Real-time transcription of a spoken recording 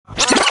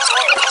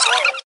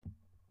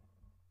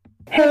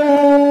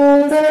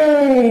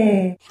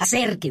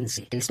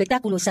Acérquense, el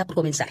espectáculo está por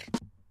comenzar.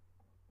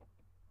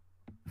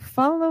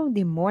 Follow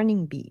the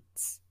morning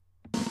beats.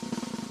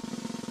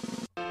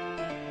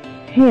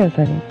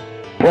 Hejsan.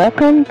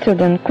 Welcome to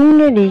the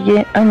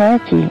Kungelige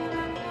Anarchy,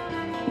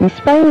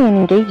 inspiring and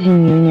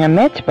engaging you in a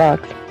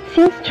matchbox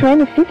since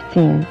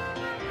 2015.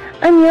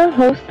 I'm your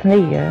host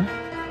Leah,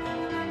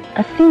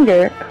 a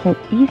singer who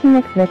isn't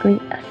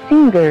exactly a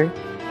singer,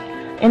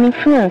 an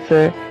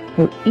influencer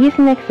who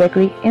isn't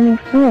exactly an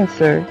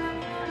influencer,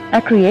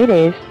 a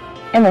creative,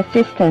 an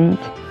assistant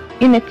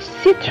in a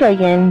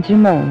Citroën du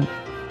Monde.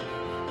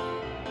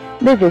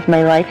 This is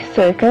my life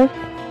circus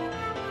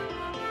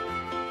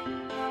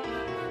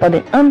for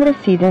the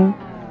 100th season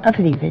of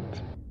Leave It.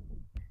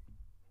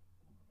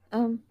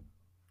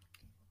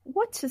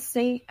 What to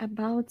say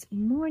about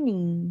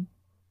morning?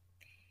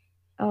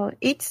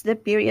 It's the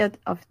period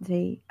of the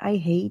day I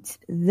hate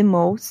the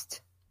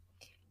most,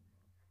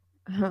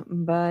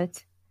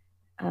 but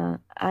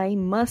I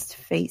must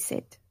face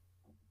it.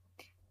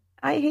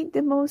 I hate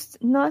the most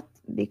not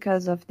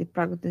because of the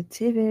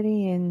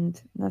productivity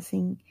and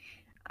nothing.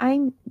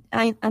 I'm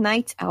a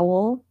night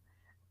owl.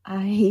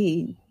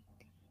 I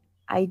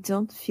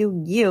don't feel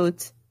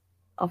guilt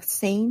of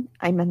saying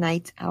I'm a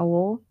night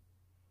owl.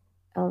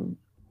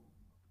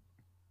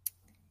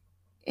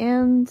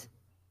 And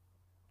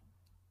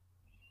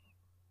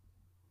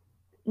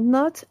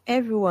not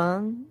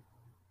everyone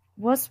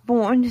was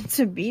born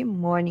to be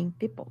morning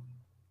people.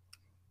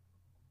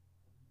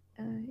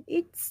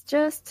 It's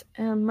just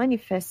a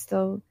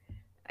manifesto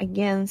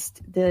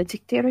against the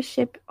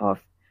dictatorship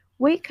of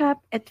wake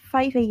up at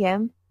 5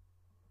 a.m.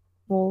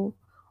 or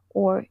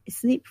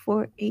sleep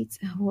for 8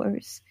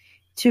 hours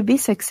to be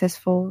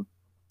successful.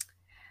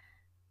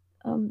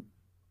 I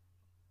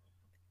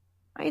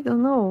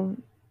don't know.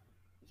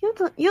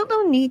 You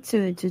don't need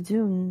to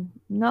do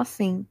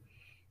nothing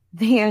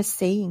they are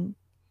saying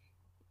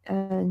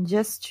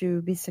just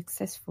to be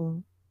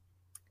successful.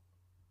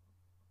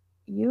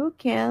 You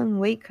can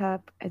wake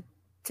up at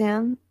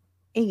 10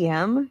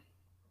 a.m.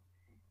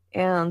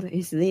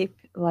 and sleep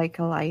like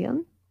a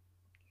lion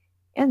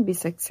and be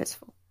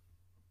successful.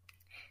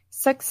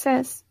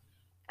 Success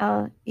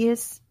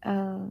is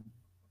a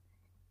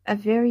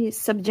very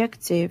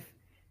subjective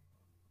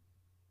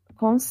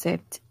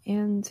concept,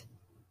 and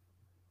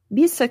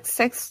be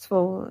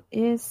successful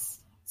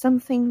is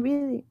something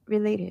really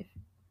relative.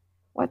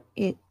 What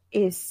it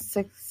is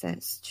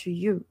success to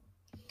you?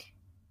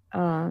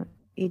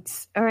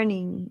 It's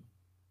earning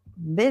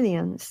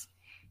billions.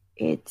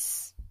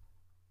 It's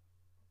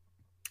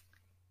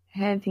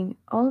having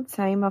all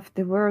time of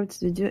the world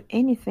to do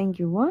anything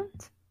you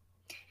want?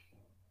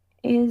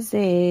 Is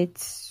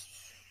it,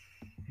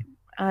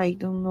 I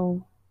don't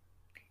know,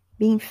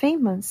 being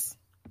famous?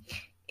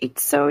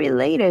 It's so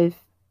relative.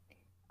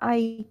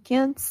 I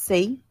can't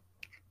say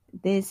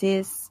this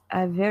is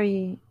a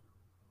very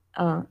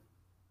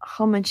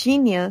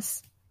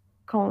homogeneous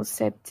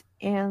concept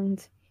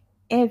and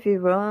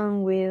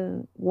everyone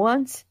will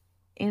want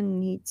and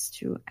needs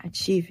to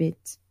achieve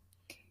it.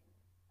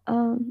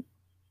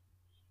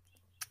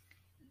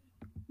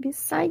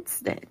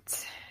 Besides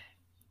that,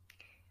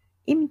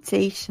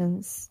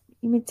 imitations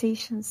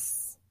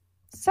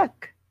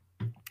suck.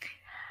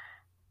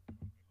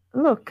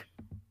 Look,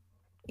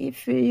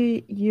 if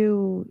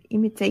you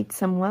imitate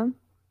someone,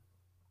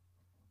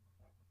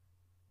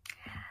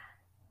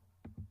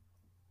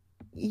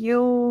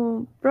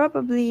 you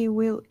probably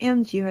will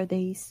end your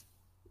days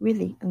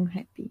really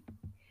unhappy,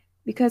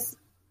 because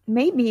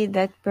maybe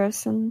that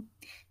person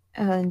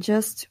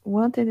just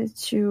wanted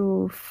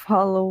to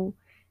follow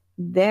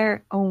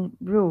their own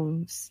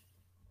rules,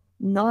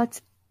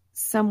 not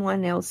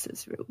someone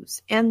else's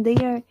rules, and they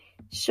are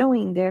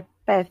showing their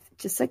path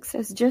to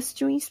success just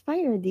to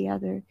inspire the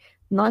other,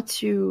 not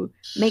to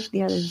make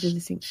the other do the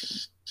same thing.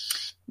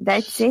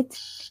 That's it.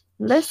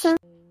 Listen.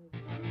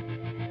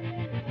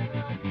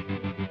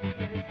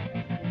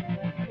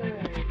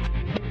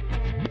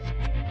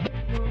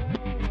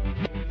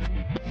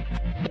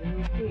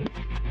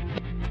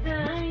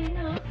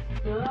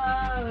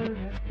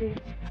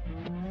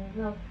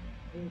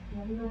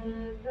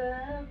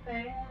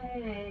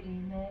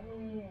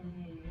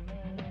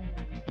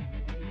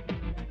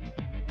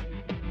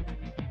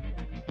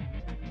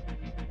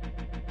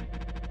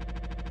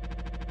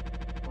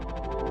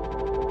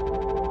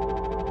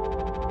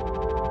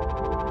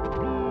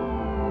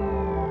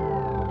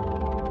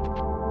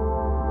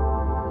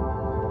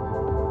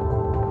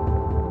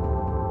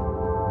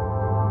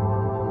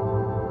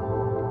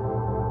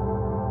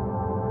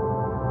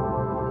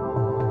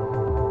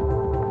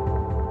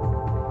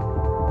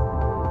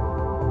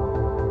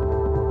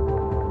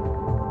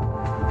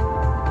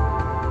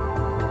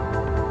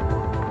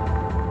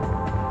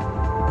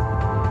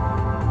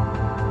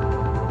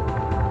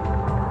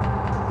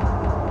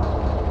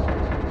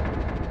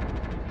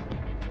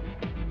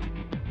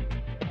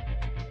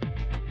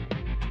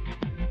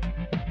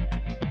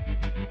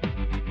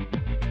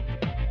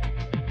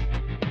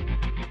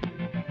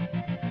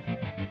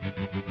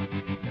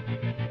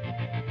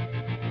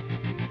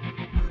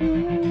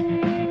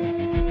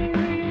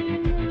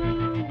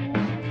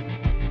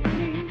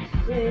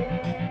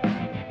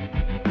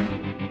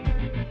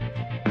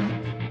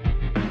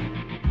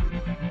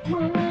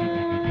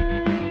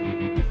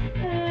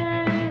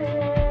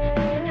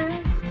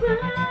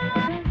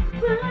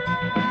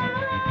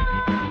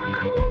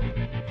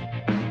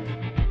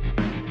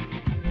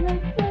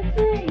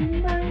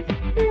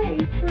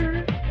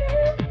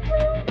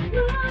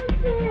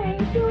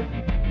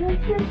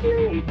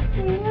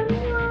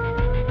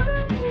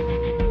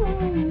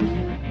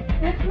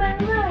 That's my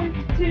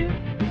life too.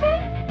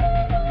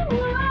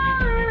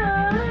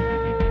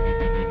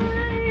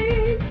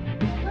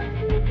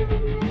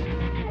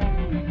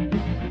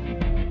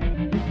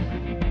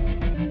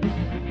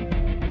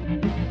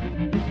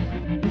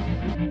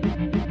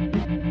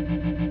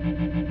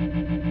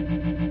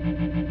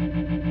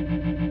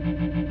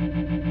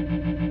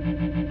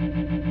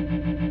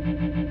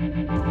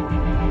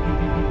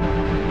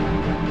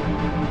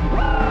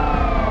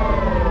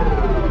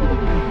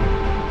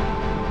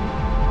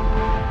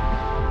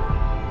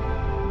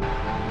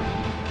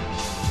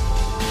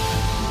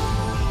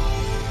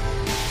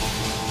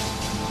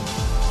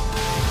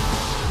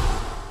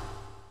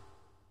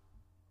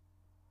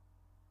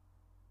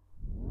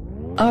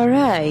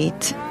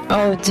 Alright,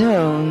 all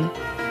done.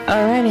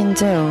 Alright and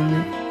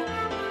done.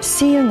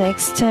 See you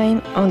next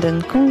time on the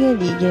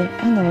Nkongelige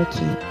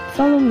Anarchy.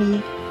 Follow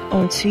me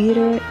on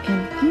Twitter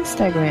and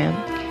Instagram.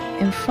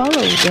 And follow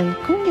the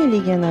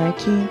Nkongelige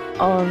Anarchy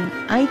on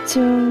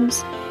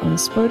iTunes, on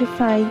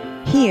Spotify,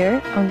 here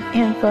on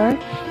Anchor,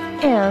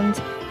 and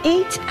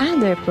 8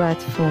 other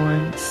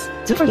platforms.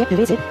 Don't forget to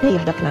visit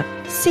player.club.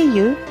 See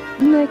you,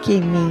 Naki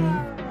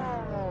Min.